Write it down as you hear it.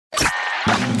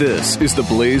This is the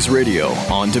Blaze Radio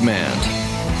on demand.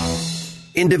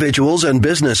 Individuals and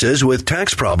businesses with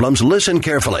tax problems, listen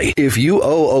carefully. If you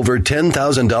owe over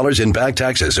 $10,000 in back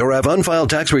taxes or have unfiled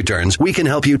tax returns, we can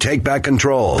help you take back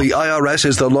control. The IRS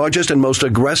is the largest and most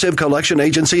aggressive collection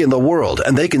agency in the world,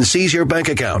 and they can seize your bank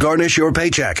account, garnish your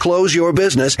paycheck, close your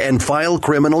business, and file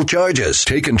criminal charges.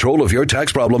 Take control of your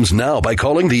tax problems now by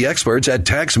calling the experts at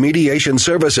Tax Mediation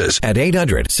Services at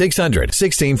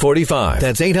 800-600-1645.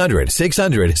 That's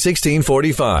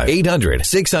 800-600-1645.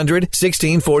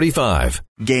 800-600-1645.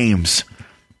 Games.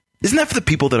 Isn't that for the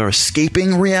people that are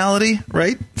escaping reality,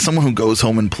 right? Someone who goes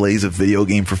home and plays a video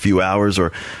game for a few hours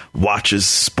or watches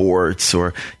sports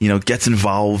or, gets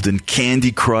involved in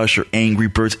Candy Crush or Angry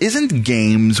Birds. Isn't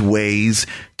games ways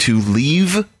to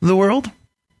leave the world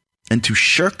and to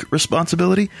shirk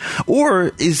responsibility?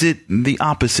 Or is it the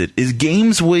opposite? Is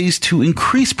games ways to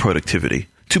increase productivity,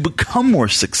 to become more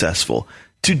successful,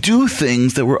 to do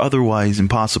things that were otherwise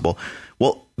impossible?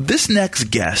 Well, this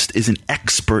next guest is an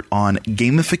expert on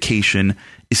gamification,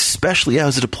 especially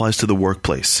as it applies to the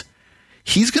workplace.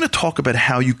 He's going to talk about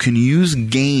how you can use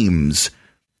games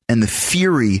and the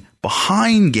theory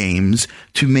behind games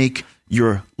to make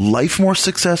your life more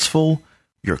successful,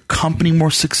 your company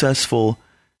more successful,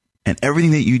 and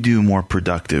everything that you do more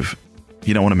productive.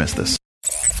 You don't want to miss this.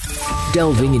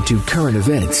 Delving into current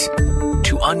events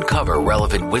to uncover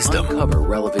relevant wisdom.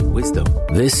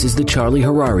 This is the Charlie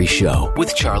Harary Show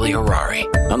With Charlie Harary.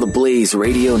 on the Blaze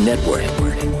Radio Network.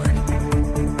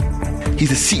 He's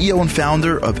the CEO and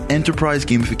founder of Enterprise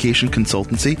Gamification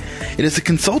Consultancy. It is a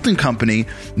consulting company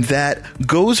that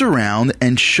goes around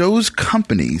and shows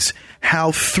companies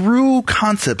how through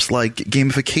concepts like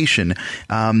gamification,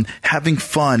 having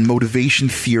fun, motivation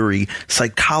theory,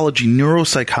 psychology,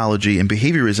 neuropsychology, and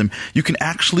behaviorism, you can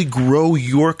actually grow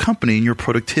your company and your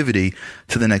productivity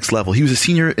to the next level. He was a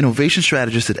senior innovation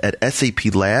strategist at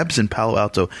SAP Labs in Palo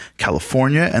Alto,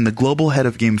 California, and the global head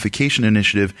of gamification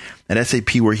initiative at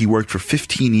SAP, where he worked for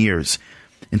 15 years.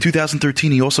 In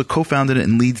 2013, he also co-founded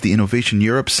and leads the Innovation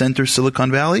Europe Center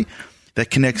Silicon Valley that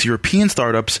connects European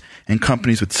startups and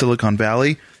companies with Silicon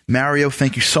Valley. Mario,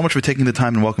 thank you so much for taking the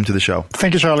time and welcome to the show.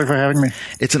 Thank you, Charlie, for having me.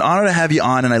 It's an honor to have you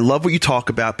on, and I love what you talk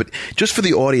about. But just for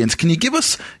the audience, can you give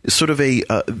us sort of a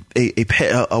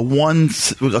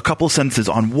couple of sentences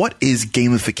on what is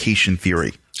gamification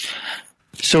theory?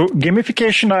 So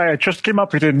gamification, I just came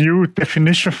up with a new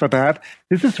definition for that.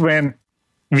 This is when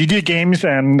video games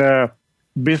and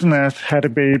business had a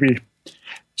baby.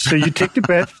 So you take the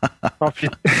best of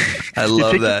it. I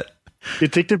love that. You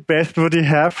take the best what you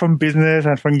have from business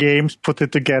and from games, put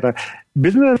it together.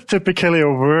 Business typically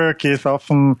or work is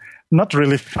often not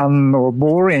really fun or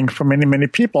boring for many, many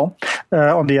people.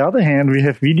 On the other hand, we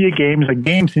have video games or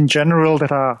games in general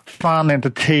that are fun,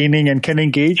 entertaining, and can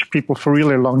engage people for a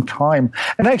really long time.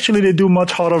 And actually, they do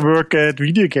much harder work at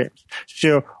video games.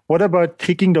 So what about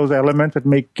taking those elements that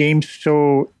make games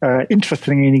so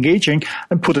interesting and engaging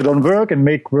and put it on work and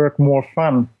make work more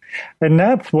fun? And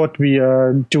that's what we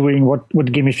are doing, what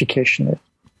gamification is.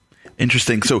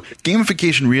 Interesting. So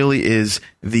gamification really is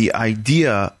the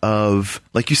idea of,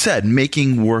 like you said,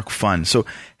 making work fun. So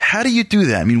how do you do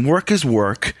that? I mean, work is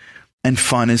work and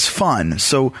fun is fun.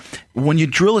 So when you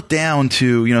drill it down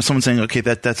to, someone saying, okay,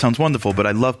 that sounds wonderful, but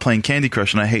I love playing Candy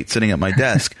Crush and I hate sitting at my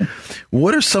desk.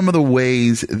 What are some of the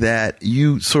ways that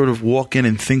you sort of walk in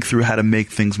and think through how to make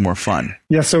things more fun?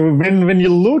 Yeah, so when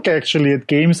you look actually at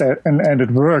games and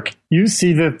at work, you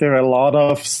see that there are a lot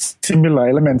of similar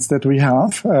elements that we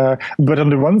have. But on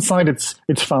the one side, it's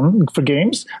fun for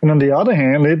games. And on the other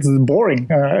hand, it's boring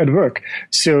at work.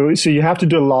 So you have to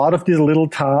do a lot of these little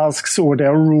tasks, or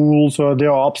there are rules, or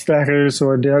there are obstacles,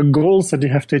 or there are goals that you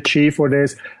have to achieve, or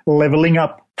there's leveling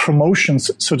up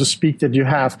promotions, so to speak, that you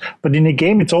have. But in a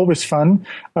game, it's always fun.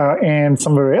 And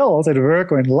somewhere else at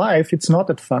work or in life, it's not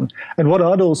that fun. And what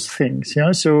are those things?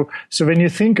 So when you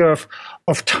think of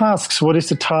tasks, what is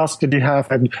the task that you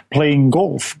have at playing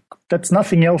golf? That's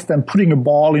nothing else than putting a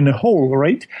ball in a hole,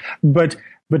 right? But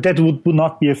that would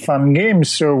not be a fun game.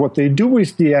 So what they do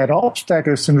is they add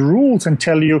obstacles and rules and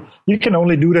tell you can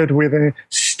only do that with a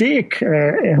stick,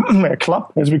 a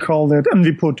club, as we call it, and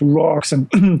we put rocks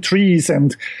and trees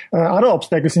and other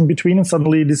obstacles in between, and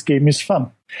suddenly this game is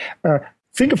fun.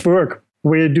 Think of work,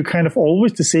 where you do kind of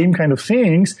always the same kind of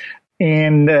things,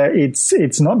 and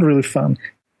it's not really fun.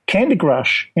 Candy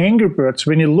Crush, Angry Birds,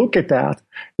 when you look at that,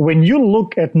 when you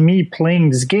look at me playing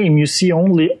this game, you see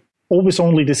always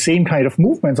only the same kind of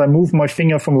movements. I move my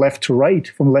finger from left to right,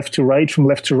 from left to right, from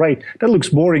left to right. That looks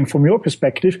boring from your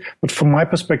perspective, but from my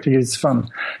perspective, it's fun.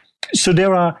 So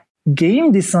there are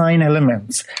game design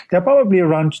elements. There are probably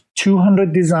around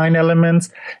 200 design elements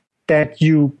that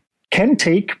you can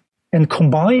take and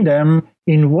combine them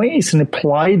in ways and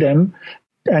apply them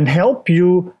and help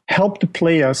the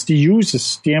players, the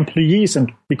users, the employees,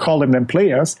 and we call them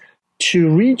players, to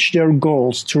reach their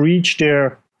goals, to reach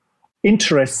their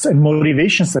interests and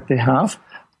motivations that they have,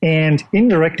 and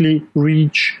indirectly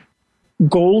reach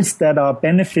goals that are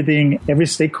benefiting every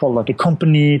stakeholder, the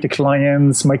company, the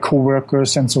clients, my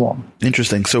coworkers, and so on.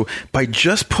 Interesting. So by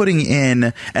just putting in,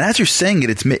 and as you're saying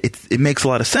it makes a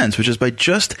lot of sense, which is by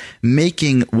just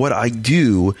making what I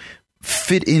do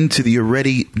fit into the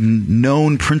already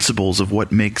known principles of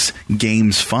what makes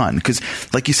games fun. Because,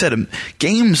 like you said,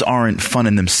 games aren't fun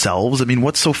in themselves. I mean,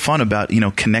 what's so fun about,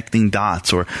 connecting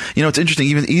dots? Or, it's interesting,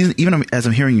 even as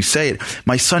I'm hearing you say it,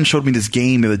 my son showed me this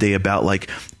game the other day about, it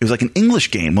was like an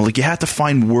English game. Well, you had to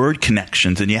find word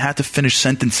connections, and you had to finish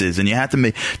sentences, and you had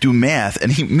to do math.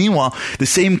 And meanwhile, the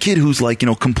same kid who's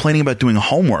complaining about doing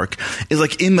homework is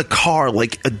in the car,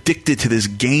 addicted to this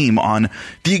game on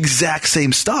the exact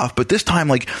same stuff. But this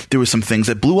time, there was some things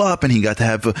that blew up, and he got to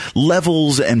have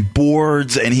levels and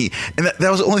boards, and that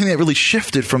was the only thing that really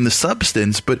shifted from the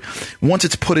substance. But once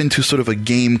it's put into sort of a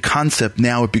game concept,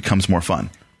 now it becomes more fun.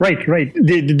 Right.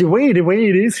 The way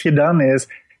it is here done is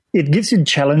it gives you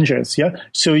challenges. Yeah.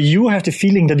 So you have the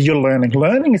feeling that you're learning.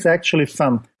 Learning is actually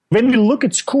fun. When we look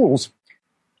at schools,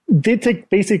 they take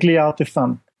basically out the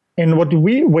fun. And what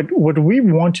we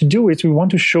want to do is we want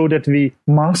to show that we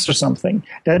master something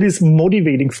that is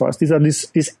motivating for us. These are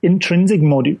these intrinsic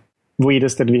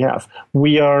motivators that we have.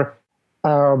 We are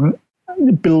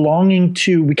belonging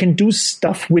to. We can do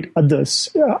stuff with others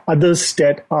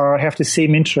that have the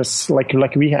same interests like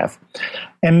we have,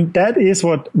 and that is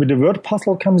what with the word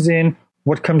puzzle comes in.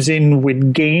 What comes in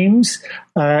with games,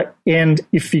 and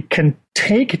if we can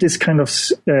take this kind of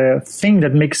thing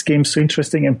that makes games so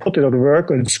interesting and put it at work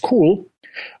or in school,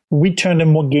 we turn them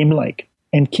more game-like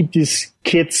and keep these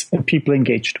kids and people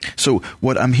engaged. So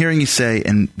what I'm hearing you say,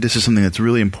 and this is something that's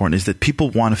really important, is that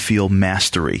people want to feel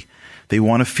mastery. They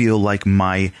want to feel like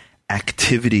my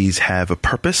activities have a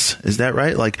purpose. Is that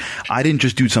right? I didn't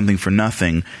just do something for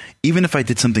nothing. Even if I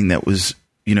did something that was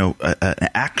an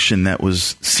action that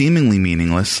was seemingly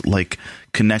meaningless, like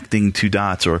connecting two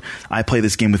dots. Or I play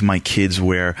this game with my kids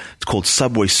where it's called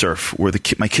Subway Surf, where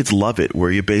my kids love it, where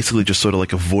you're basically just sort of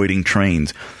avoiding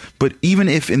trains. But even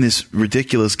if in this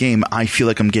ridiculous game I feel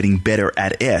like I'm getting better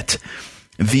at it,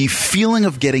 the feeling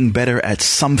of getting better at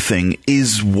something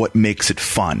is what makes it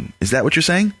fun. Is that what you're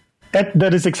saying?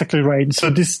 That is exactly right. So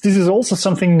this is also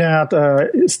something that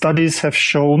studies have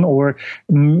shown, or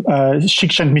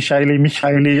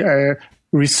Csikszentmihalyi,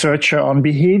 researcher on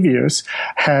behaviors,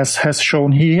 has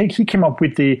shown. He came up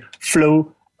with the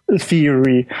flow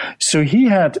theory. So he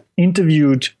had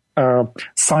interviewed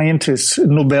scientists,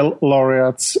 Nobel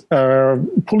laureates,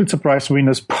 Pulitzer Prize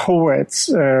winners,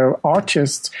 poets,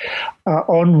 artists,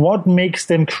 on what makes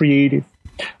them creative.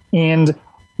 And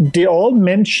they all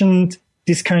mentioned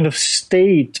this kind of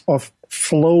state of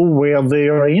flow where they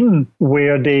are in,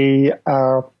 where they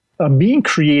are being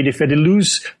creative, where they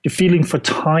lose the feeling for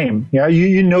time. Yeah,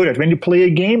 you know that when you play a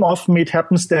game, often it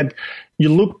happens that you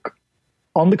look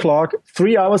on the clock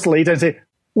 3 hours later and say,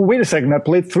 wait a second, I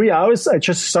played 3 hours. I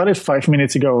just started 5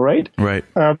 minutes ago, right? Right.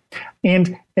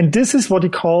 And this is what he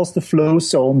calls the flow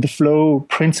zone, the flow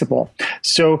principle.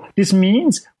 So this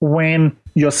means when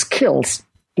your skills,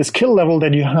 the skill level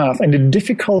that you have and the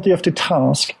difficulty of the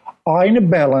task are in a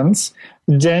balance,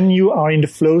 then you are in the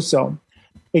flow zone.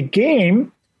 A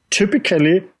game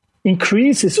typically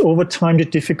increases over time the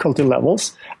difficulty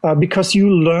levels because you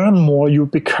learn more, you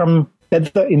become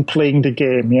better in playing the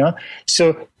game. Yeah.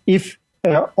 So if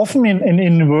often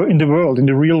in the world, in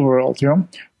the real world,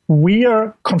 we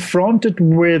are confronted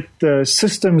with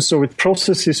systems or with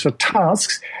processes or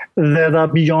tasks that are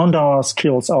beyond our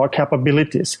skills, our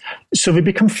capabilities. So we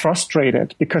become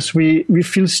frustrated because we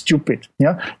feel stupid.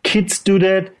 Yeah, kids do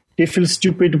that. They feel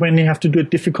stupid when they have to do a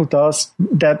difficult task.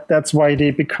 That's why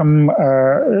they become,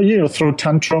 throw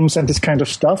tantrums and this kind of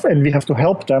stuff, and we have to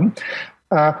help them.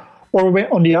 Or when,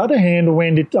 on the other hand,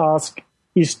 when the task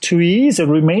is too easy,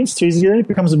 remains too easy, then it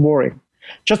becomes boring.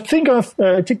 Just think of,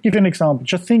 to give you an example,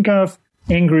 just think of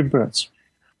Angry Birds.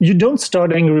 You don't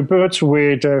start Angry Birds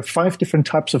with 5 different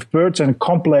types of birds and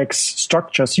complex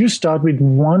structures. You start with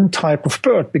one type of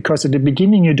bird because at the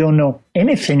beginning you don't know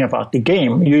anything about the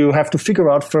game. You have to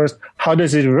figure out first, how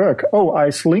does it work? Oh,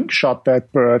 I slingshot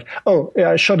that bird. Oh,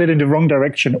 I shot it in the wrong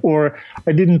direction, or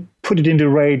I didn't put it in the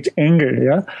right angle.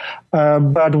 Yeah.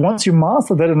 But once you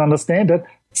master that and understand that,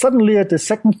 suddenly at the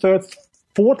second, third,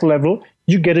 4th level,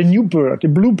 you get a new bird, a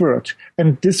blue bird.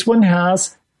 And this one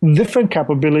has different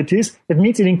capabilities. That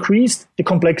means it increased the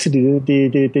complexity,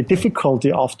 the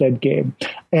difficulty of that game.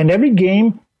 And every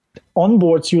game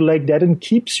onboards you like that and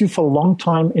keeps you for a long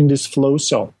time in this flow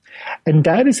zone. And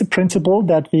that is a principle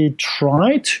that we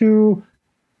try to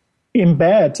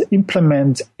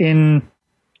implement in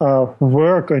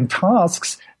work and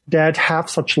tasks that have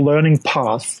such learning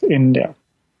paths in there.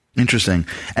 Interesting.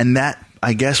 And that,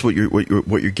 I guess what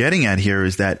you're getting at here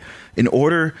is that in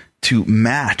order to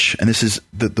match, and this is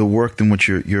the work in which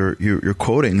you're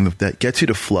quoting that gets you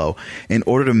to flow, in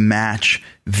order to match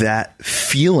that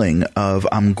feeling of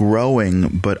I'm growing,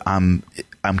 but I'm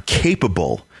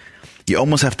capable, you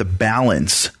almost have to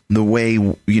balance the way,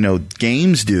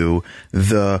 games do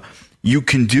you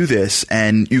can do this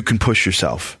and you can push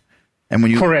yourself. And when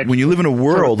you live in a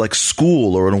world like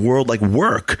school or in a world like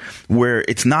work where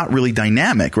it's not really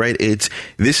dynamic, right?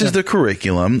 This is the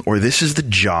curriculum or this is the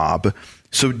job.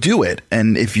 So do it.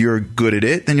 And if you're good at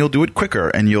it, then you'll do it quicker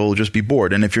and you'll just be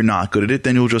bored. And if you're not good at it,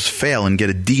 then you'll just fail and get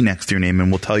a D next to your name and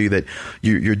we'll tell you that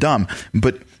you're dumb.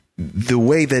 But the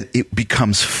way that it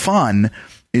becomes fun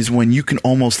is when you can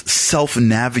almost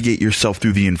self-navigate yourself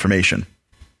through the information.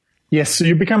 Yes, so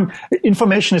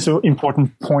information is an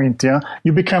important point, yeah.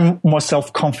 You become more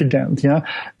self-confident, yeah.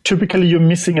 Typically, you're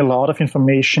missing a lot of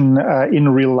information in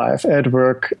real life, at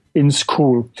work, in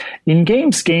school. In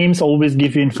games always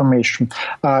give you information.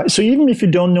 So even if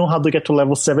you don't know how to get to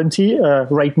level 70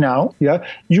 right now, yeah,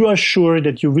 you are sure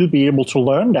that you will be able to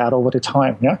learn that over the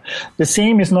time, yeah. The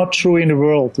same is not true in the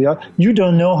world, yeah. You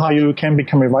don't know how you can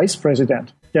become a vice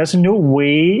president. There's no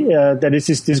way that this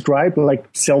is described like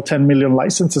sell 10 million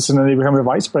licenses and then you become a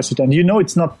vice president.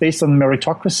 It's not based on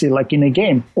meritocracy like in a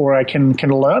game, or I can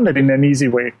learn it in an easy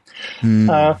way.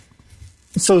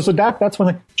 So that's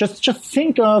when just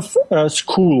think of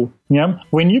school. Yeah,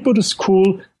 when you go to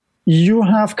school, you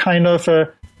have kind of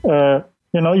you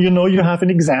have an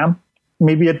exam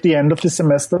maybe at the end of the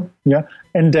semester. Yeah,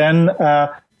 and then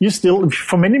you still,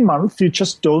 for many months, you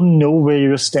just don't know where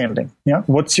you're standing. Yeah,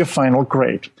 what's your final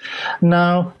grade?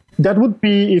 Now, that would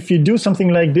be, if you do something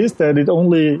like this, that it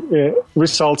only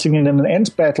resulting in an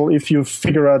end battle if you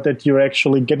figure out that you're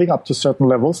actually getting up to certain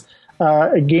levels.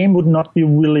 A game would not be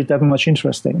really that much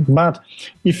interesting. But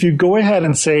if you go ahead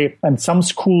and say, and some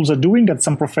schools are doing that,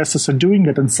 some professors are doing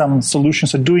that, and some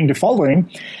solutions are doing the following,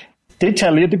 they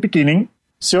tell you at the beginning,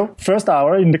 so first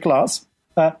hour in the class,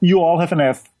 you all have an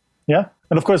F. Yeah.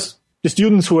 And of course, the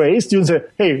students who are A students say,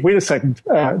 hey, wait a second,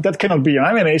 that cannot be.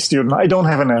 I'm an A student. I don't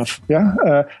have an F.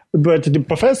 Yeah. But the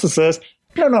professor says,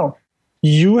 no,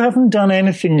 you haven't done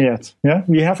anything yet. Yeah.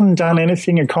 We haven't done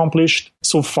anything accomplished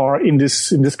so far in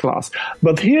this class.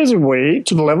 But here's a way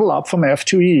to level up from F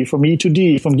to E, from E to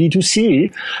D, from D to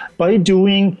C by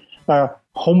doing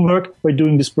homework, by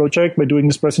doing this project, by doing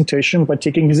this presentation, by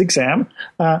taking this exam,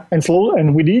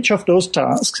 and with each of those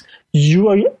tasks, you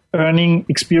are earning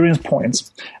experience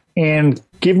points. And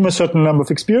given a certain number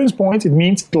of experience points, it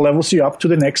means it levels you up to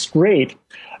the next grade.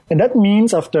 And that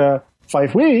means after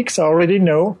 5 weeks, I already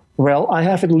know, well, I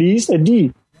have at least a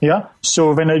D. Yeah.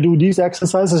 So when I do these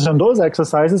exercises and those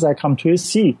exercises, I come to a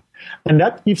C. And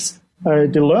that gives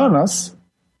the learners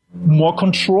more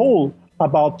control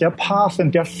about their path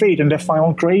and their fate and their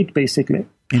final grade, basically.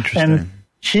 Interesting. And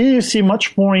here you see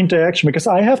much more interaction because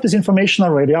I have this information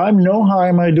already. I know how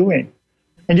am I doing.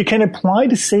 And you can apply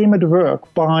the same at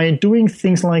work by doing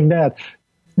things like that.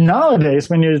 Nowadays,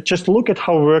 when you just look at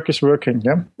how work is working,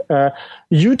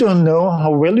 you don't know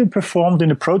how well you performed in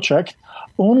a project.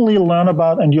 You only learn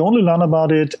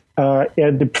about it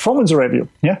at the performance review,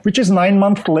 which is 9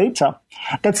 months later.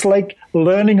 That's like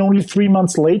learning only 3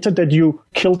 months later that you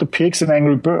killed the pigs and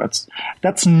Angry Birds.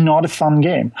 That's not a fun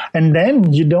game. And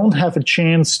then you don't have a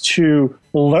chance to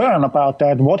learn about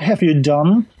that. What have you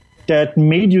done that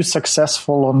made you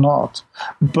successful or not?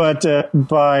 But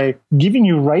by giving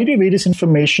you right away this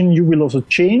information, you will also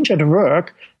change at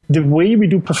work the way we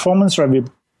do performance review,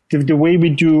 the way we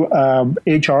do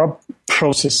HR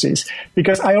processes,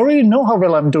 because I already know how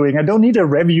well I'm doing. I don't need a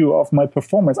review of my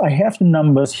performance. I have the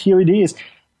numbers. Here it is.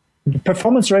 The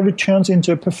performance review turns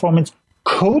into a performance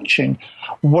coaching.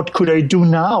 What could I do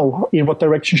now? In what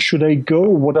direction should I go?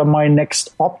 What are my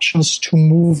next options to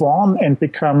move on and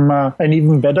become an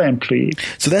even better employee?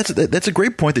 So that's a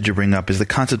great point that you bring up, is the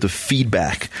concept of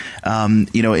feedback. In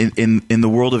the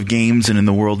world of games and in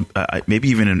the world, maybe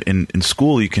even in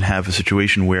school, you can have a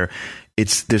situation where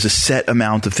there's a set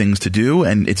amount of things to do,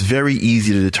 and it's very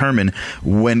easy to determine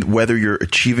whether you're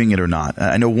achieving it or not.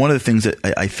 I know one of the things that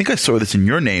I think I saw this in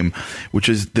your name, which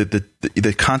is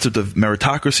the concept of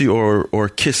meritocracy or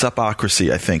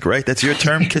kiss-upocracy, I think, right? That's your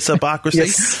term, kiss-upocracy?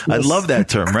 Yes. I love that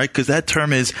term, right? Because that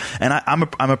term is, and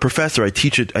I'm a professor. I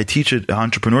teach it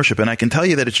entrepreneurship, and I can tell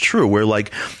you that it's true, where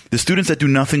like the students that do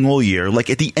nothing all year, like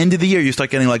at the end of the year, you start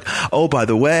getting like, oh, by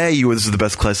the way, this is the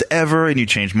best class ever, and you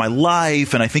changed my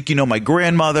life, and I think you know my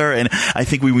grandmother, and I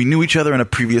think we knew each other in a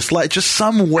previous life. Just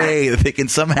some way that they can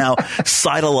somehow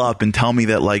sidle up and tell me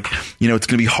that, like, you know, it's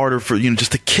going to be harder for, you know,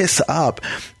 just to kiss up.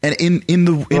 And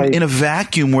in a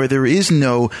vacuum where there is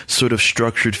no sort of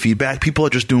structured feedback, people are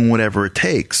just doing whatever it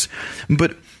takes.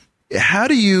 But how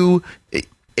do you,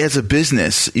 as a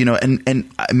business, you know, and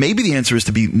maybe the answer is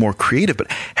to be more creative, but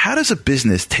how does a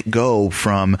business go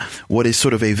from what is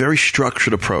sort of a very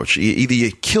structured approach? Either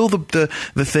you kill the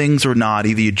things or not,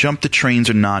 either you jump the trains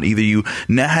or not, either you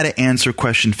know how to answer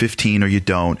question 15 or you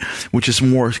don't, which is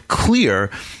more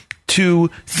clear, to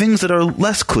things that are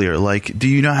less clear, like, do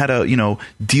you know how to, you know,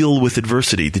 deal with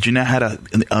adversity? Did you know how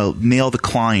to nail the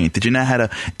client? Did you know how to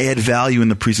add value in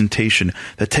the presentation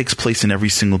that takes place in every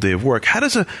single day of work? How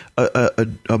does an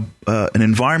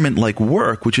environment like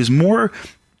work, which is more,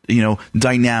 you know,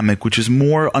 dynamic, which is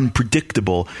more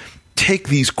unpredictable, take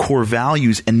these core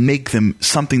values and make them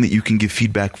something that you can give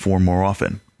feedback for more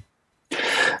often?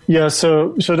 Yeah,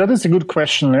 so that is a good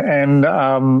question,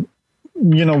 and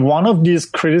you know, one of these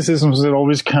criticisms that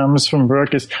always comes from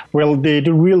work is, well, the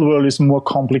real world is more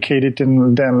complicated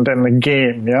than a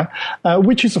game, yeah,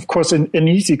 which is of course an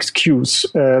easy excuse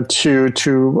to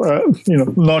you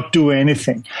know, not do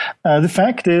anything. The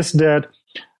fact is that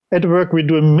at work we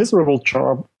do a miserable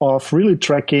job of really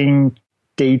tracking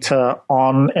data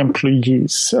on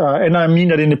employees. And I mean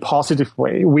that in a positive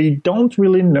way. We don't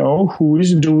really know who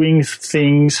is doing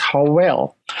things how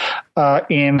well,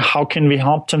 and how can we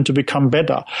help them to become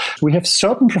better. We have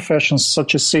certain professions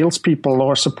such as salespeople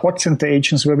or support center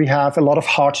agents where we have a lot of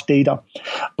hard data,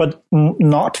 but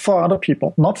not for other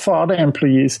people, not for other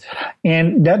employees.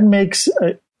 And that makes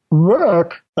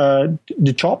work,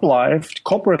 the job life,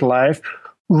 corporate life,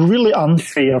 really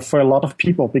unfair for a lot of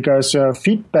people, because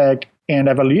feedback and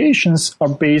evaluations are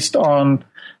based on,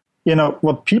 you know,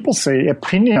 what people say,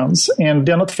 opinions, and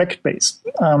they're not fact-based.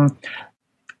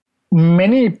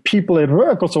 Many people at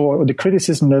work also, the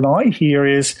criticism that I hear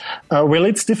is, well,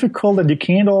 it's difficult and you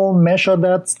can't all measure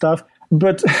that stuff.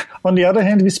 But on the other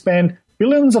hand, we spend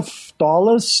billions of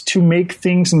dollars to make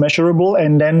things measurable,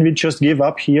 and then we just give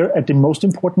up here at the most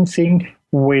important thing,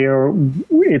 where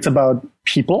it's about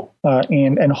people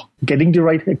and getting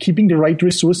keeping the right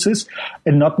resources,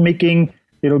 and not making,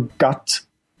 you know, gut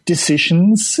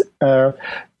decisions.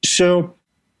 So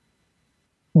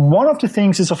one of the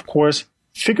things is, of course,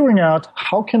 figuring out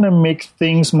how can I make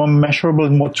things more measurable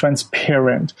and more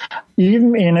transparent,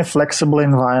 even in a flexible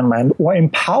environment, or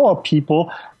empower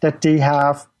people that they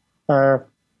have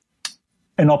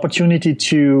an opportunity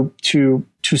to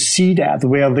see that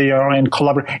where they are and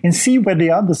collaborate and see where the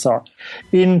others are.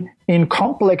 In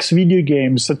complex video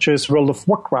games such as World of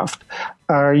Warcraft,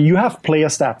 you have player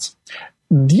stats.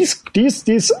 These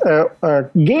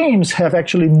games have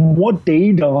actually more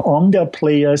data on their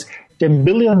players than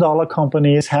billion-dollar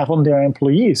companies have on their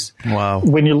employees. Wow!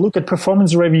 When you look at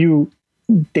performance review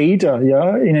data,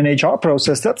 yeah, in an HR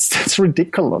process, that's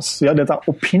ridiculous. Yeah, that are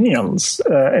opinions,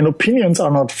 and opinions are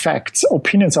not facts.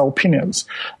 Opinions are opinions.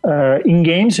 In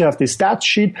games, you have the stat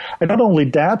sheet, and not only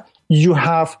that, you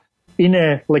have in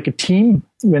a team,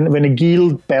 when a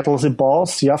guild battles a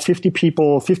boss, 50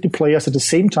 people, 50 players at the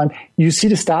same time, you see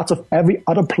the stats of every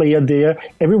other player there,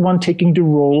 everyone taking the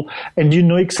role, and you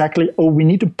know exactly, we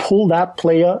need to pull that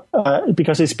player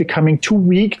because it's becoming too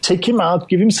weak, take him out,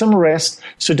 give him some rest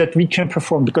so that we can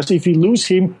perform. Because if we lose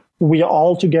him, we are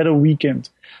all together weakened.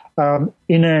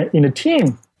 In a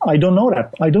team, I don't know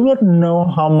that. I do not know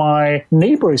how my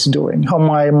neighbor is doing, how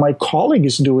my colleague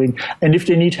is doing, and if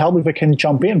they need help, if I can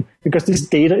jump in, because this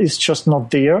data is just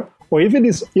not there. Or if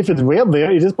it were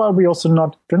there, it is probably also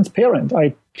not transparent.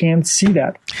 I can't see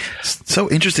that.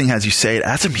 So interesting as you say it.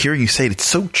 As I'm hearing you say it, it's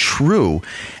so true.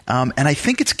 And I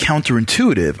think it's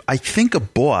counterintuitive. I think a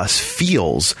boss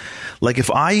feels like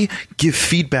if I give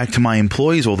feedback to my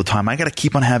employees all the time, I got to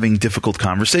keep on having difficult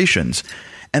conversations.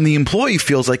 And the employee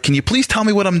feels like, can you please tell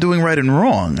me what I'm doing right and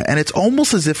wrong? And it's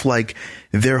almost as if like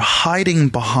they're hiding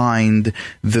behind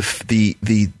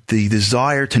the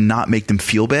desire to not make them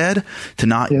feel bad, to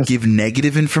not give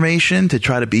negative information, to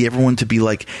try to be everyone to be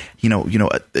like,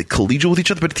 collegial with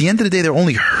each other. But at the end of the day, they're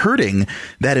only hurting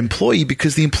that employee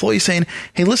because the employee is saying,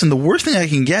 hey, listen, the worst thing I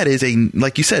can get is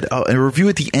like you said, a review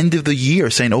at the end of the year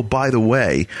saying, oh, by the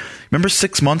way, remember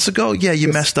 6 months ago? Yeah,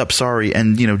 you messed up. Sorry.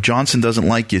 And, Johnson doesn't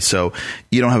like you, so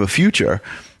you don't have a future.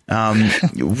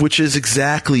 Which is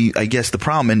exactly, I guess, the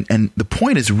problem. And the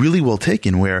point is really well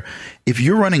taken, where if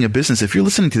you're running a business, if you're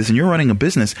listening to this and you're running a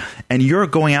business and you're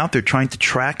going out there trying to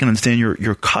track and understand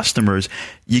your customers,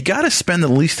 you got to spend at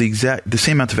least the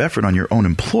same amount of effort on your own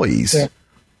employees. Yeah.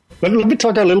 Let me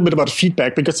talk a little bit about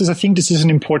feedback, because I think this is an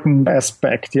important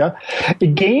aspect. Yeah, a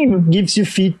game gives you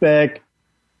feedback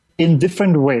in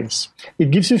different ways.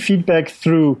 It gives you feedback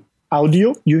through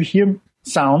audio. You hear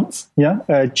sounds,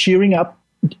 cheering up.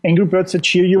 Angry birds that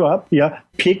cheer you up,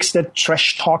 pigs that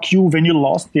trash talk you when you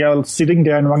lost. They are sitting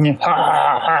there and running,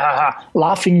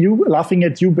 laughing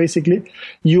at you, basically.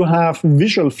 You have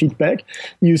visual feedback.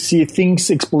 You see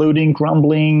things exploding,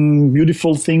 crumbling,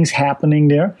 beautiful things happening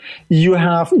there. You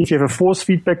have, if you have a force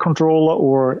feedback controller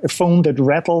or a phone that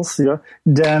rattles,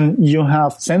 then you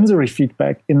have sensory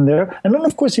feedback in there. And then,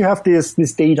 of course, you have this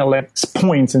data like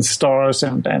points and stars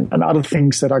and other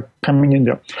things that are coming in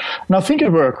there. Now, think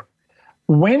at work.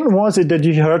 When was it that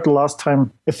you heard the last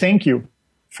time a thank you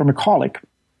from a colleague?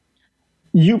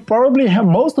 You probably have,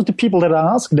 most of the people that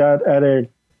ask that at a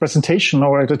presentation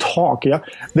or at a talk,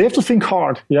 they have to think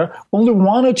hard, Only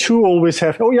one or two always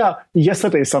have,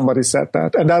 yesterday somebody said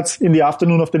that, and that's in the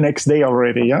afternoon of the next day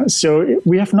already, So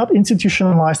we have not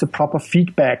institutionalized a proper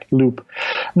feedback loop.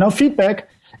 Now, feedback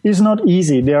is not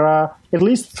easy. There are at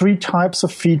least 3 types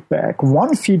of feedback.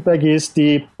 One feedback is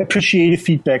the appreciative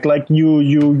feedback, like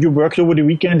you worked over the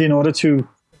weekend in order to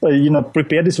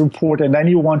prepare this report, and then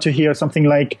you want to hear something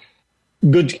like,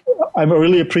 good, I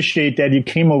really appreciate that you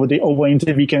came over into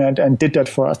the weekend and did that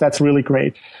for us. That's really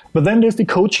great. But then there's the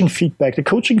coaching feedback. The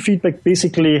coaching feedback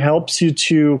basically helps you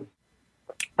to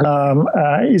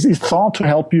is thought to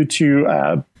help you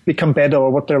to become better,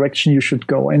 or what direction you should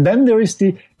go. And then there is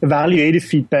the evaluative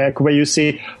feedback, where you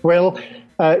say, well,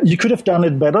 you could have done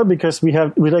it better because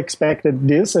we'd expected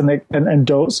this and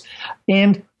those.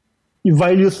 And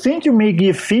while you think you may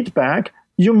give feedback,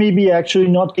 you may be actually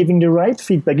not giving the right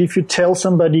feedback. If you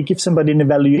give somebody an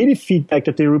evaluative feedback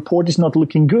that the report is not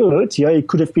looking good, it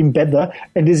could have been better,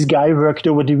 and this guy worked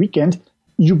over the weekend,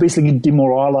 you basically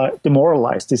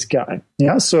demoralize this guy.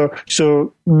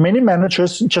 So many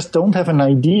managers just don't have an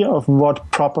idea of what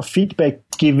proper feedback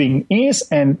giving is,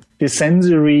 and the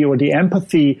sensory or the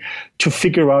empathy to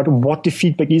figure out what the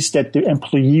feedback is that the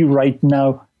employee right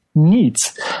now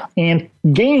needs. And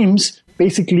games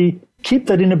basically keep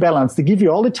that in a balance. They give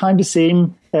you all the time the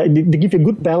same. They give you a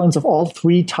good balance of all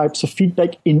 3 types of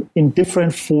feedback in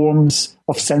different forms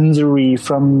of sensory,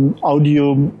 from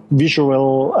audio,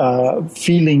 visual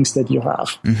feelings that you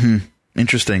have. Mm-hmm.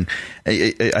 Interesting.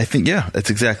 I think, that's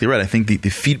exactly right. I think the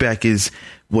feedback is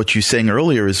what you were saying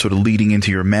earlier is sort of leading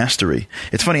into your mastery.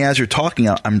 It's funny, as you're talking,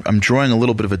 I'm drawing a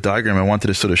little bit of a diagram I wanted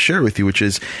to sort of share with you, which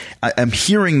is I'm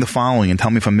hearing the following, and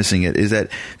tell me if I'm missing it, is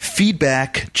that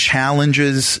feedback,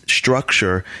 challenges,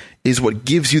 structure is what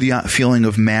gives you the feeling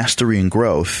of mastery and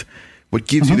growth, what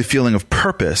gives you the feeling of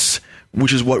purpose,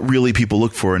 which is what really people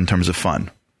look for in terms of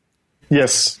fun.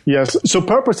 Yes. So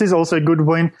purpose is also a good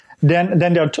one. Then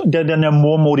there are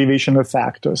more motivational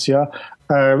factors.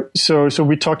 So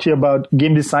we talked here about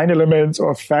game design elements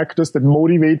or factors that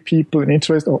motivate people and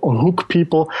interest or hook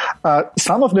people.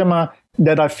 Some of them are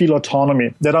that I feel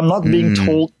autonomy, that I'm not being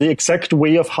told the exact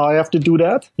way of how I have to do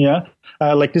that.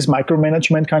 Like this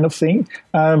micromanagement kind of thing.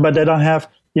 But that I have,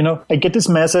 I get this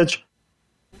message.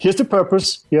 Here's the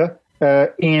purpose.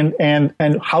 And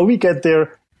how we get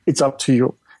there, it's up to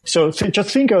you. So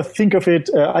just think of it.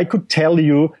 I could tell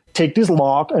you, take this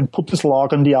log and put this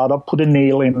log on the other, put a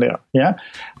nail in there.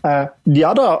 The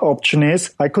other option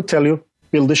is I could tell you,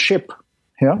 build a ship.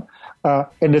 And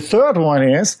the third one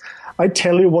is I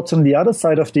tell you what's on the other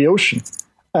side of the ocean.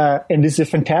 And this is a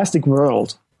fantastic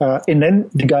world. And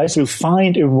then the guys will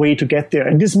find a way to get there.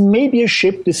 And this may be a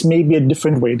ship. This may be a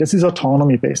different way. This is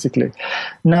autonomy, basically.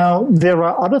 Now, there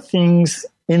are other things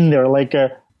in there, like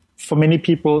for many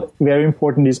people, very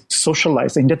important is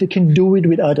socializing, that they can do it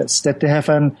with others, that they have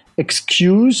an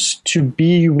excuse to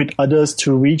be with others,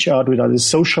 to reach out with others,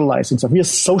 socializing. So we are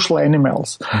social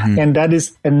animals. And that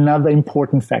is another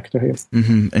important factor here.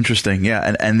 Interesting.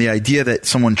 Yeah. And the idea that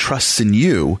someone trusts in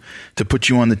you to put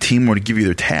you on the team or to give you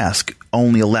their task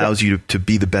only allows you to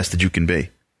be the best that you can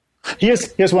be.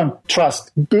 Here's one,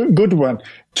 trust. Good one.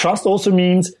 Trust also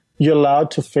means you're allowed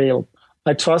to fail.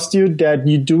 I trust you that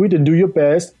you do it and do your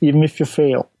best, even if you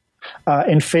fail.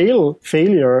 And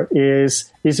failure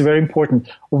is very important.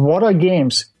 What are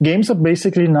games? Games are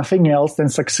basically nothing else than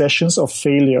successions of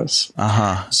failures.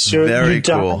 So very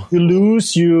cool. You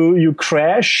lose, you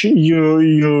crash,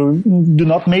 you do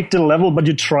not make the level, but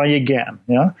you try again.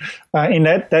 Yeah, and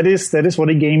that is what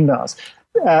a game does.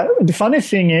 The funny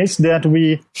thing is that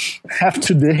we have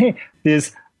today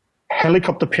this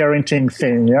helicopter parenting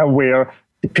thing, yeah, where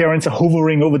the parents are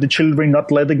hovering over the children,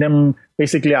 not letting them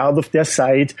basically out of their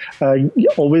sight,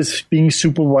 always being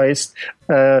supervised,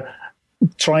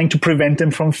 trying to prevent them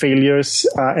from failures,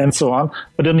 and so on.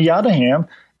 But on the other hand,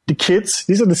 the kids,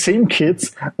 these are the same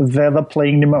kids that are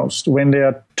playing the most. When they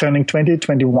are turning 20,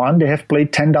 21, they have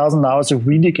played 10,000 hours of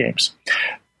video games.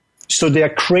 So they are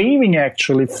craving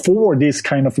actually for these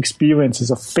kind of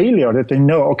experiences of failure that they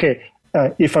know, okay,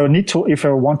 if I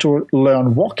want to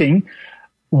learn walking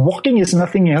is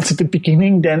nothing else at the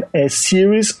beginning than a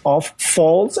series of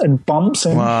falls and bumps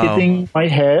and hitting my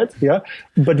head. Yeah.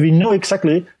 But we know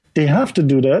exactly they have to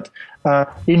do that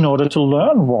in order to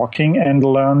learn walking and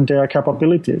learn their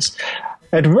capabilities.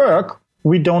 At work,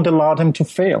 we don't allow them to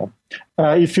fail.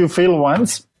 If you fail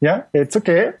once, yeah, it's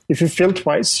okay. If you fail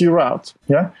twice, you're out.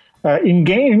 Yeah. In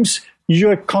games,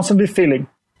 you're constantly failing.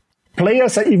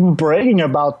 Players are even bragging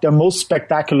about their most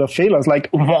spectacular failures, like,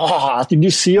 wow, did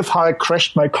you see how I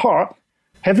crashed my car?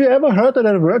 Have you ever heard that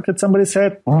at work that somebody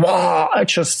said, wow, I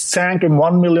just sank a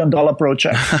 $1 million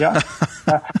project? Yeah.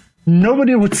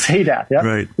 Nobody would say that. Yeah.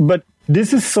 Right. But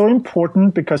this is so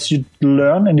important because you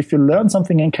learn, and if you learn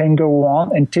something and can go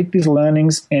on and take these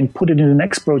learnings and put it in the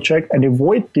next project and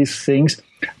avoid these things,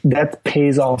 that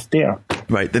pays off there.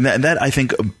 Right. And that I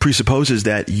think presupposes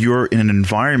that you're in an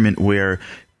environment where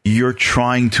you're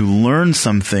trying to learn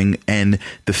something and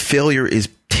the failure is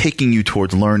taking you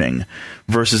towards learning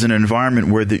versus an environment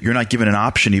where you're not given an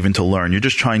option even to learn. You're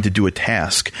just trying to do a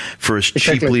task for as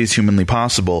cheaply as humanly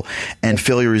possible. And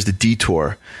failure is the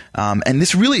detour. And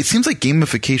this really, it seems like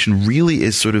gamification really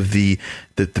is sort of the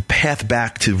path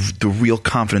back to the real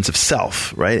confidence of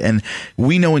self, right? And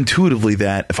we know intuitively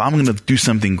that if I'm going to do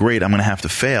something great, I'm going to have to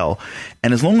fail.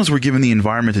 And as long as we're given the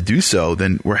environment to do so,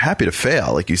 then we're happy to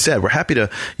fail. Like you said, we're happy to,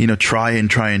 try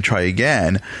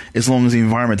again, as long as the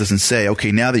environment doesn't say,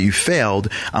 okay, now that you failed,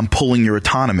 I'm pulling your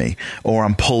autonomy or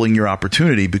I'm pulling your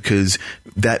opportunity because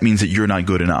that means that you're not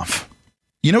good enough.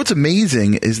 You know, what's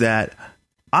amazing is that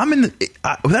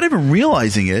without even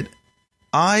realizing it,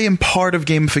 I am part of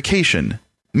gamification,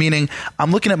 meaning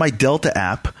I'm looking at my Delta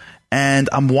app and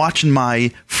I'm watching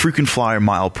my frequent flyer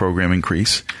mile program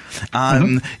increase.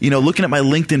 I'm, looking at my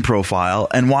LinkedIn profile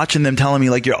and watching them telling me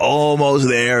like, you're almost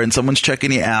there and someone's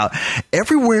checking you out.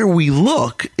 Everywhere we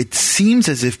look, it seems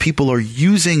as if people are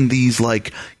using these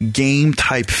like game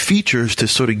type features to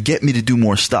sort of get me to do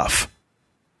more stuff.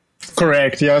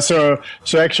 Correct. Yeah. So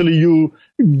actually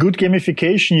good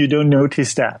gamification, you don't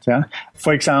notice that. Yeah?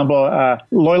 For example,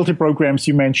 loyalty programs,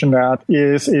 you mentioned that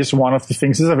is one of the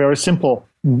things. These are very simple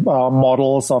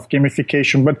models of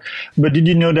gamification. But did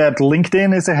you know that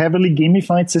LinkedIn is a heavily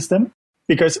gamified system?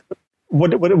 Because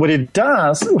what it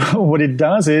does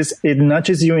is it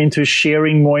nudges you into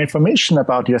sharing more information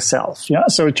about yourself. Yeah.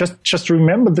 So just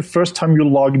remember the first time you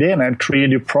logged in and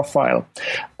created your profile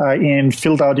and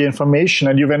filled out the information,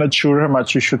 and you were not sure how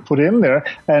much you should put in there,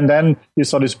 and then you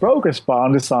saw this progress bar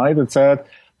on the side that said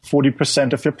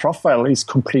 40% of your profile is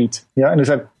complete. Yeah. And you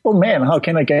said, oh man, how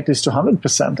can I get this to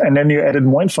 100%? And then you added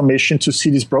more information to see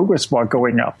this progress bar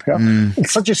going up. Yeah.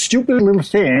 It's such a stupid little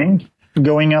thing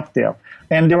going up there.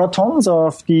 And there are tons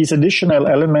of these additional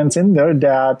elements in there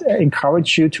that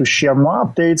encourage you to share more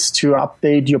updates, to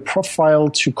update your profile,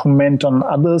 to comment on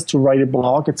others, to write a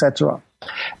blog, etc.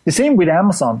 The same with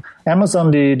Amazon.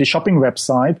 Amazon, the shopping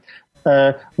website,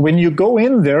 when you go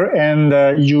in there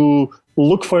and you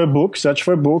look for a book, search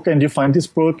for a book, and you find this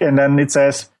book, and then it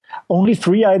says, only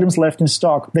 3 items left in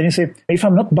stock. Then you say, if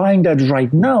I'm not buying that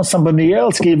right now, somebody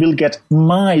else will get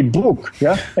my book,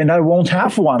 yeah, and I won't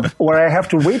have one, or I have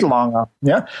to wait longer,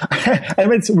 yeah. I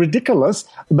mean, it's ridiculous,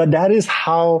 but that is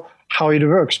how it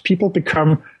works. People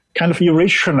become kind of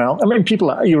irrational. I mean, people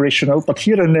are irrational, but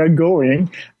here and there going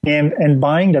and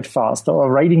buying that fast or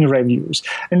writing reviews.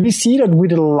 And we see that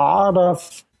with a lot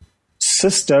of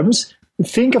systems.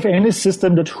 Think of any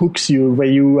system that hooks you where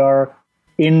you are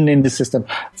in the system.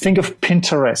 Think of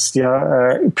Pinterest.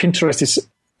 Yeah, Pinterest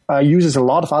uses a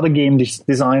lot of other game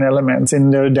design elements in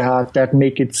there that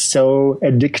make it so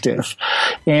addictive,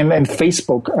 and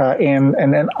Facebook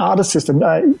and other systems.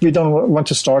 We don't want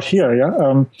to start here.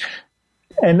 Yeah.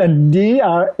 And they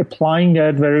are applying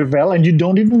that very well, and you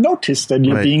don't even notice that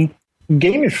you're being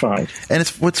gamified. And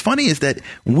what's funny is that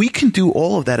we can do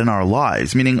all of that in our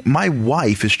lives. Meaning, my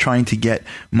wife is trying to get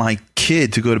my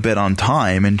kid to go to bed on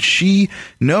time, and she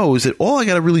knows that all I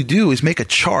got to really do is make a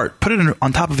chart, put it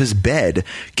on top of his bed,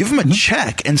 give him a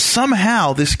check, and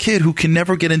somehow this kid who can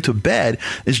never get into bed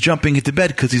is jumping into bed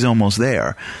because he's almost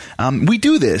there. We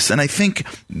do this, and I think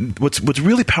what's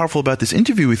really powerful about this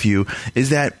interview with you is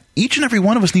that each and every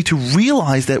one of us need to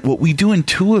realize that what we do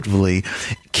intuitively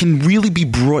can really be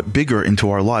brought bigger into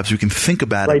our lives. We can think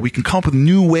about it. We can come up with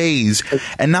new ways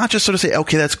and not just sort of say,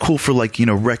 okay, that's cool for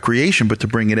recreation, but to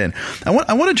bring it in. I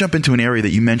want to jump into an area that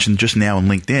you mentioned just now in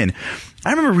LinkedIn. I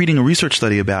remember reading a research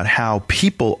study about how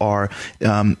people are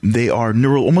almost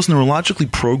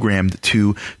neurologically programmed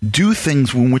to do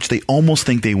things in which they almost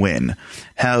think they win.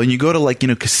 How when you go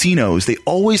to casinos, they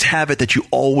always have it that you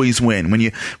always win. When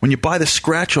you buy the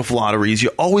scratch off lotteries, you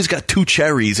always got 2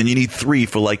 cherries and you need 3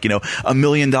 for $1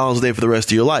 million a day for the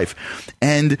rest of your life.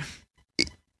 And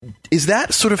is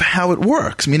that sort of how it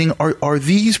works? Meaning, are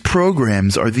these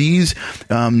programs, are these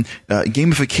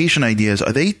gamification ideas,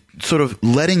 are they sort of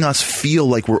letting us feel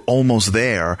like we're almost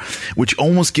there, which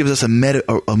almost gives us a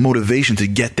motivation to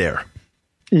get there?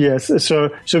 Yes.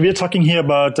 So we're talking here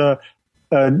about those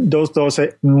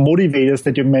motivators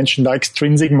that you mentioned, are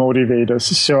extrinsic motivators.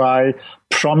 So I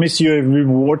promise you a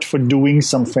reward for doing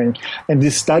something. And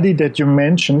the study that you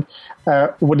mentioned,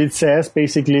 what it says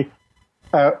basically,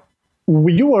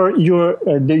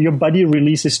 your body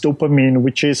releases dopamine,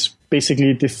 which is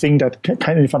basically the thing that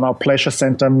kind of from our pleasure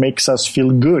center makes us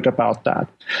feel good about that.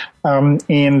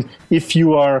 And if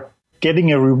you are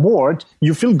getting a reward,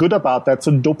 you feel good about that,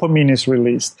 so dopamine is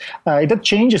released. That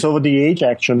changes over the age,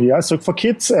 actually. Yeah? So for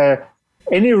kids,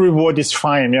 any reward is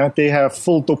fine. Yeah, they have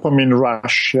full dopamine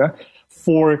rush. Yeah,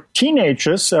 for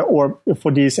teenagers or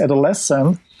for these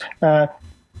adolescents,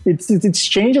 it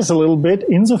changes a little bit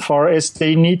insofar as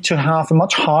they need to have a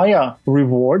much higher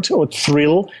reward or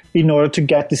thrill in order to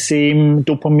get the same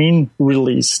dopamine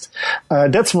released.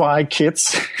 That's why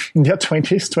kids in their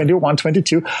 20s, 21,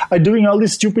 22, are doing all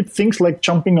these stupid things like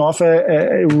jumping off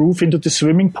a roof into the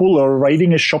swimming pool or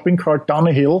riding a shopping cart down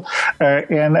a hill.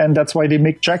 And that's why they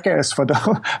make Jackass for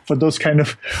those kind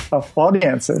of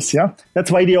audiences. Yeah,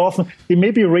 that's why they may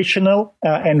be rational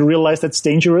and realize that's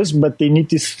dangerous, but they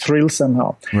need this thrill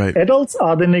somehow. Right. Adults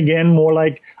are then again more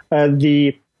like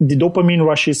the dopamine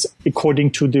rushes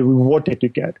according to the reward that you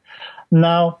get.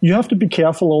 Now, you have to be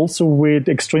careful also with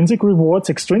extrinsic rewards.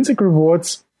 Extrinsic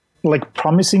rewards, like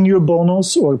promising you a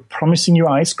bonus or promising you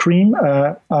ice cream,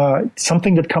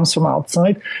 something that comes from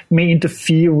outside, may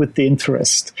interfere with the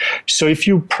interest. So if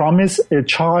you promise a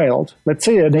child, let's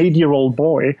say an 8-year-old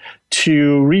boy,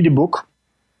 to read a book,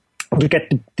 to get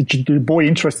the boy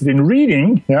interested in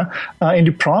reading, and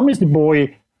you promise the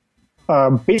boy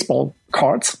baseball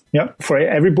cards, for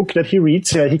every book that he reads,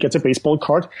 he gets a baseball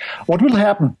card. What will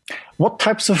happen? What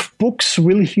types of books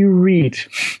will he read?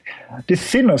 The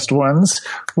thinnest ones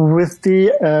with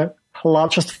the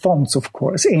largest fonts, of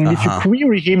course. And if you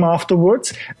query him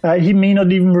afterwards, he may not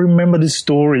even remember the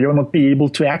story or not be able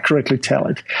to accurately tell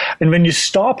it. And when you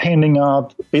stop handing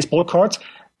out baseball cards,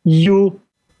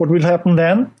 what will happen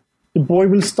then? The boy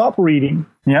will stop reading.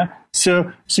 Yeah.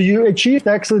 So you achieved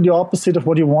actually the opposite of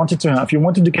what you wanted to have. You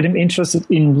wanted to get him interested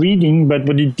in reading, but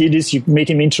what you did is you made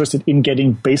him interested in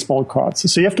getting baseball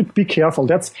cards. So you have to be careful.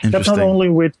 That's not only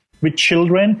with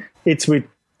children, it's with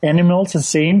animals the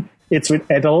same, it's with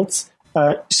adults.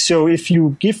 So if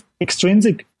you give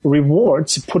extrinsic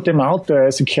rewards, put them out there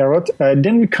as a carrot,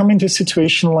 then we come into a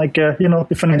situation like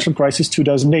the financial crisis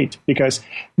 2008, because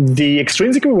the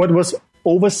extrinsic reward was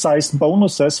oversized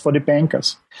bonuses for the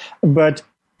bankers. But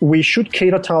we should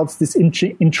cater towards these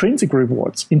intrinsic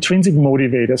rewards, intrinsic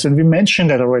motivators. And we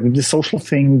mentioned that already, the social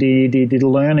thing, the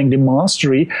learning, the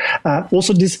mastery.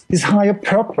 Also this higher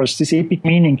purpose, this epic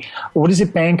meaning. What is a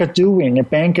banker doing? A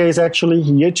banker is actually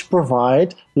here to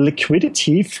provide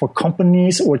liquidity for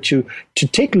companies or to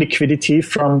take liquidity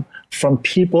from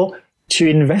people to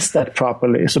invest that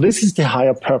properly. So this is the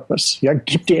higher purpose. Yeah,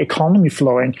 keep the economy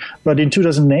flowing. But in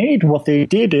 2008, what they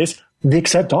did is the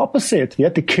exact opposite. Yeah,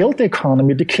 they killed the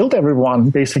economy. They killed everyone,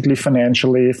 basically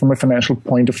financially, from a financial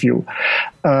point of view.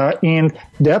 And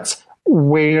that's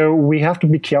where we have to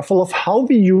be careful of how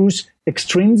we use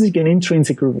extrinsic and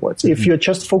intrinsic rewards. Mm-hmm. If you're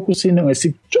just focusing on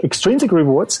extrinsic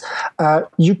rewards,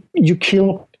 you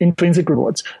kill intrinsic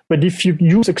rewards. But if you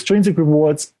use extrinsic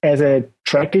rewards as a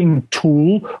tracking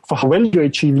tool for how well you're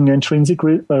achieving your intrinsic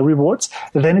rewards,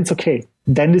 then it's okay.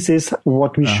 then this is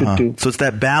what we should do. So it's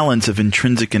that balance of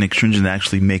intrinsic and extrinsic that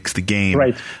actually makes the game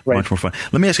much more fun.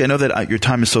 Let me ask you, I know that your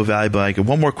time is so valuable. I get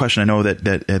one more question. I know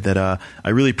that I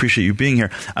really appreciate you being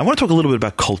here. I want to talk a little bit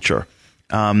about culture.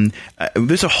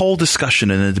 There's a whole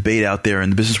discussion and a debate out there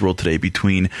in the business world today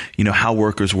between, how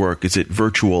workers work. Is it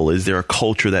virtual? Is there a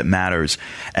culture that matters?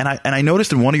 And I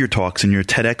noticed in one of your talks, in your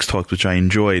TEDx talks, which I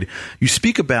enjoyed, you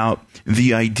speak about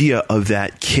the idea of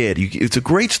that kid. It's a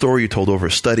great story you told over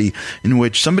a study in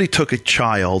which somebody took a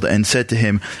child and said to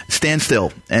him, stand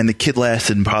still. And the kid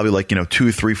lasted probably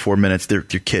 2, 3, 4 minutes. They're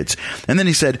kids. And then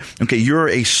he said, okay, you're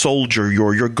a soldier.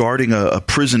 You're guarding a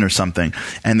prison or something.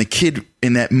 And the kid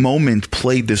in that moment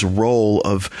played this role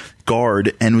of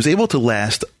guard and was able to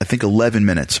last, I think, 11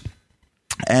 minutes.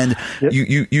 And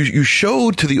you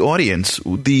showed to the audience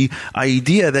the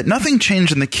idea that nothing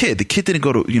changed in the kid. The kid didn't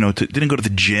go to didn't go to the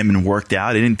gym and worked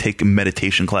out. He didn't take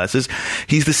meditation classes.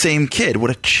 He's the same kid. What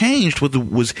had changed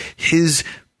was his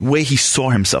way he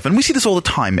saw himself. And we see this all the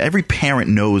time. Every parent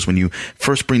knows when you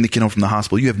first bring the kid home from the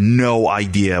hospital, you have no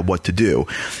idea what to do.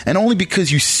 And only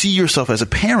because you see yourself as a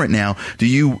parent now do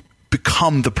you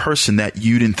become the person that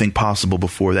you didn't think possible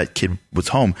before that kid was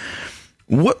home.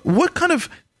 What kind of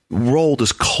role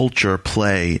does culture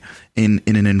play in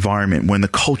an environment when the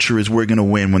culture is we're going to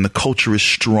win, when the culture is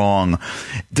strong?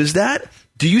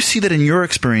 Do you see that in your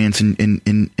experience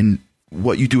in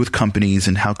what you do with companies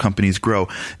and how companies grow,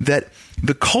 that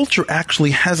the culture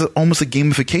actually has almost a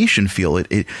gamification feel?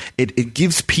 It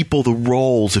gives people the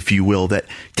roles, if you will, that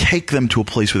take them to a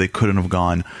place where they couldn't have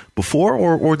gone before,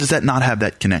 or does that not have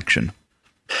that connection?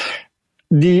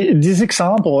 This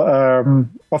example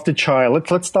of the child,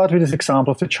 let's start with this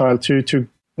example of the child to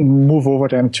move over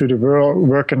then to the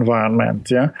work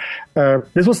environment. Yeah,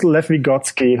 this was Lev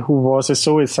Vygotsky, who was a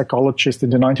Soviet psychologist in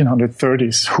the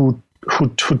 1930s, who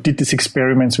did these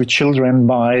experiments with children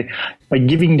by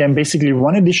giving them basically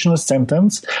one additional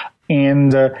sentence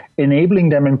and enabling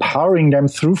them, empowering them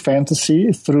through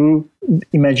fantasy, through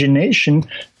imagination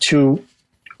to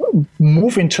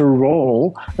move into a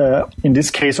role, in this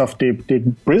case of the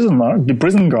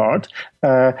prison guard,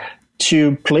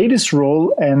 to play this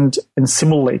role and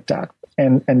simulate that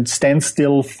and stand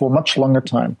still for much longer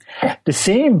time. The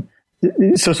same.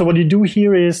 So what you do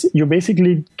here is you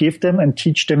basically give them and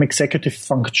teach them executive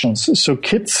functions. So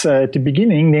kids at the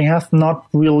beginning, they have not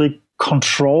really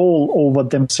control over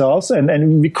themselves,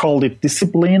 and we called it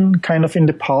discipline kind of in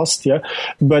the past, yeah.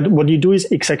 But what you do is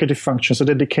executive function so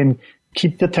that they can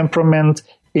keep their temperament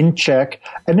in check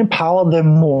and empower them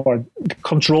more.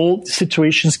 Control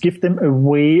situations, give them a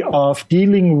way of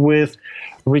dealing with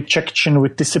rejection,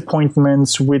 with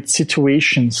disappointments, with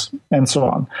situations, and so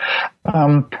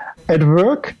on. At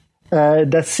work,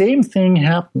 that same thing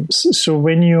happens. So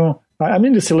when I'm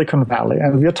in the Silicon Valley,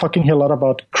 and we are talking here a lot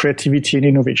about creativity and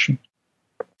innovation.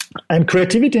 And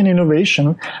creativity and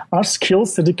innovation are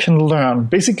skills that you can learn,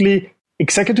 basically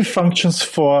executive functions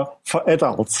for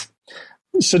adults.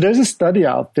 So there's a study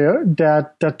out there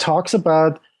that talks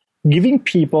about giving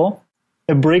people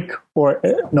a brick or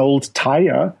an old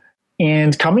tire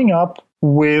and coming up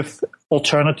with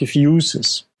alternative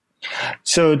uses.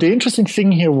 So the interesting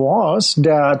thing here was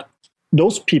that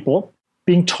those people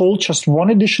being told just one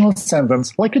additional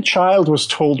sentence, like a child was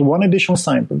told one additional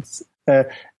sentence,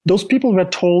 those people were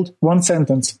told one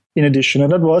sentence in addition,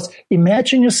 and that was,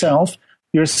 imagine yourself,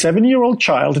 you're a 7-year-old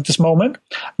child at this moment,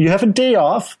 you have a day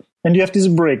off, and you have this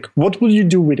brick. What will you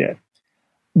do with it?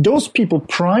 Those people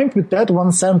primed with that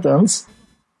one sentence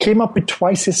came up with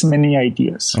twice as many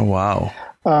ideas. Oh,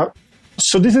 wow.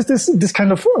 So this is this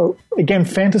kind of, again,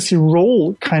 fantasy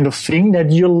role kind of thing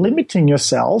that you're limiting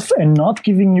yourself and not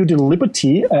giving you the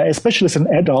liberty, especially as an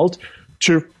adult,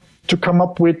 to come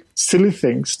up with silly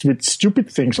things, with stupid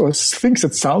things, or things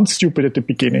that sound stupid at the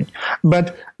beginning.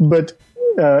 But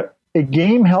a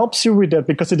game helps you with that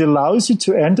because it allows you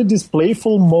to enter this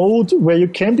playful mode where you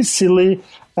can be silly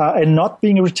and not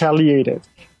being retaliated.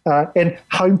 And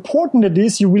how important it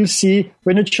is, you will see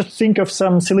when you just think of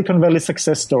some Silicon Valley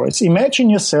success stories. Imagine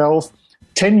yourself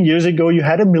 10 years ago, you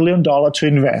had $1 million to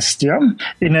invest, yeah,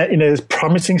 in a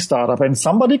promising startup, and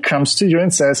somebody comes to you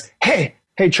and says, "Hey,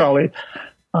 Charlie,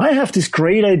 I have this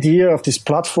great idea of this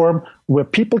platform where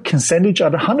people can send each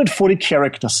other 140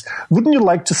 characters. Wouldn't you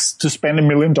like to spend $1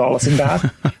 million in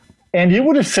that?" And you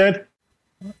would have said,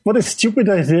 "What a stupid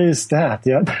idea is that?"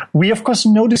 Yeah, we of course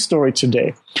know this story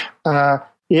today.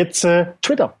 It's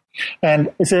Twitter, and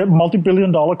it's a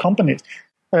multi-billion-dollar company.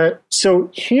 So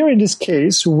here in this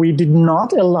case, we did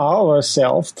not allow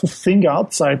ourselves to think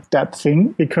outside that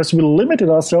thing because we limited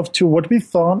ourselves to what we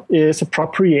thought is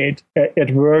appropriate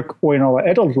at work or in our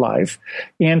adult life.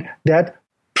 And that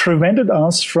prevented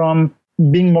us from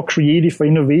being more creative or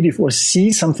innovative or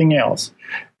see something else.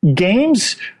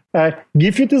 Games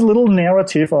give you this little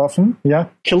narrative often,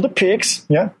 kill the pigs,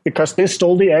 because they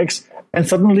stole the eggs, and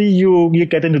suddenly you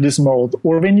get into this mode.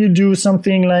 Or when you do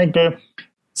something like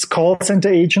call center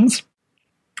agents,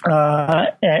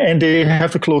 and they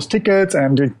have to close tickets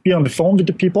and they be on the phone with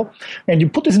the people, and you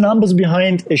put these numbers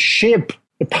behind a ship,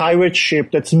 a pirate ship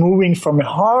that's moving from a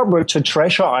harbor to a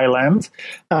treasure island,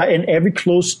 and every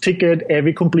closed ticket,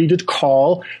 every completed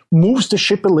call moves the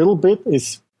ship a little bit,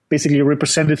 is basically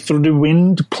represented through the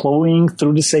wind blowing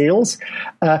through the sails.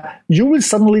 You will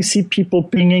suddenly see people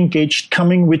being engaged,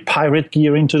 coming with pirate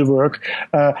gear into the work,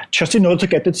 just in order to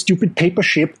get that stupid paper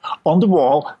ship on the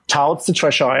wall towards the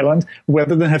treasure island,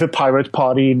 rather than have a pirate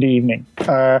party in the evening.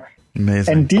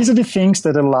 Amazing. And these are the things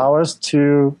that allow us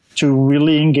to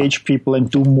really engage people and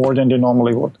do more than they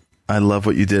normally would. I love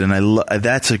what you did, and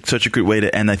that's such a great way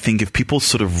to end. I think if people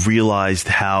sort of realized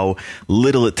how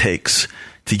little it takes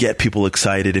to get people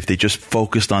excited, if they just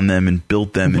focused on them and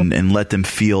built them and let them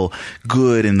feel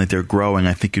good and that they're growing,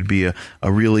 I think it'd be a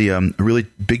really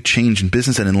big change in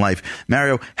business and in life.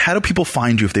 Mario, how do people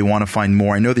find you if they want to find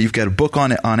more? I know that you've got a book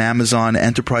on Amazon,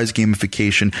 Enterprise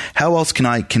Gamification. How else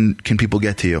can people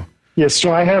get to you? Yes,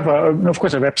 so I have, of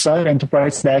course, a website,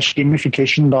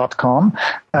 enterprise-gamification.com.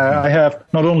 I have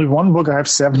not only one book, I have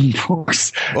 7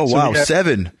 books. Oh, so wow,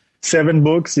 7? 7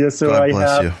 books, yes. So God I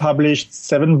have published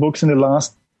 7 books in the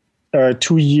last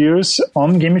 2 years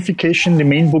on gamification. The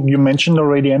main book you mentioned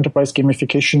already, Enterprise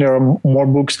Gamification. There are more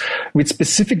books with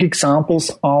specific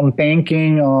examples on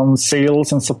banking, on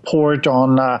sales and support,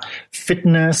 on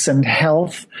fitness and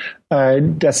health.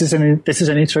 This is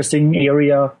an interesting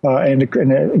area and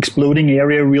an exploding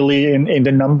area, really, in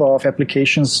the number of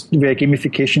applications where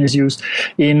gamification is used,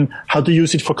 in how to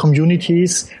use it for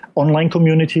communities, online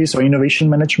communities, or innovation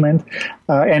management,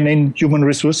 and in human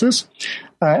resources.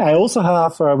 We also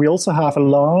have a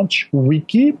large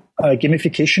wiki,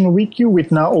 gamification wiki,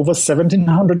 with now over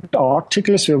 1,700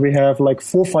 articles, where we have like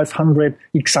 400 or 500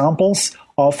 examples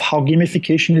of how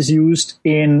gamification is used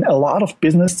in a lot of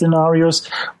business scenarios.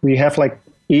 We have like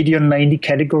 80 or 90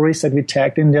 categories that we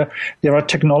tagged in there. There are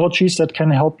technologies that can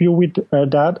help you with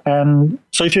that. And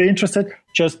so if you're interested,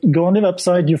 just go on the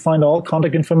website. You find all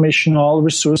contact information, all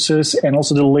resources, and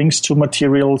also the links to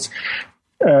materials,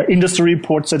 industry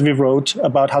reports that we wrote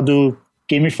about how to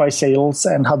gamify sales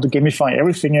and how to gamify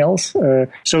everything else.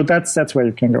 So that's where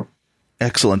you can go.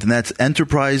 Excellent. And that's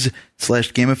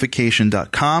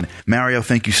enterprise-gamification.com. Mario,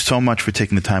 thank you so much for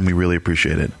taking the time. We really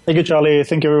appreciate it. Thank you, Charlie.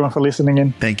 Thank you, everyone, for listening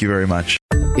in. Thank you very much.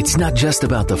 It's not just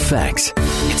about the facts.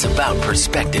 It's about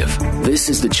perspective. This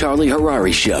is the Charlie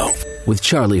Harary Show with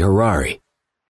Charlie Harary.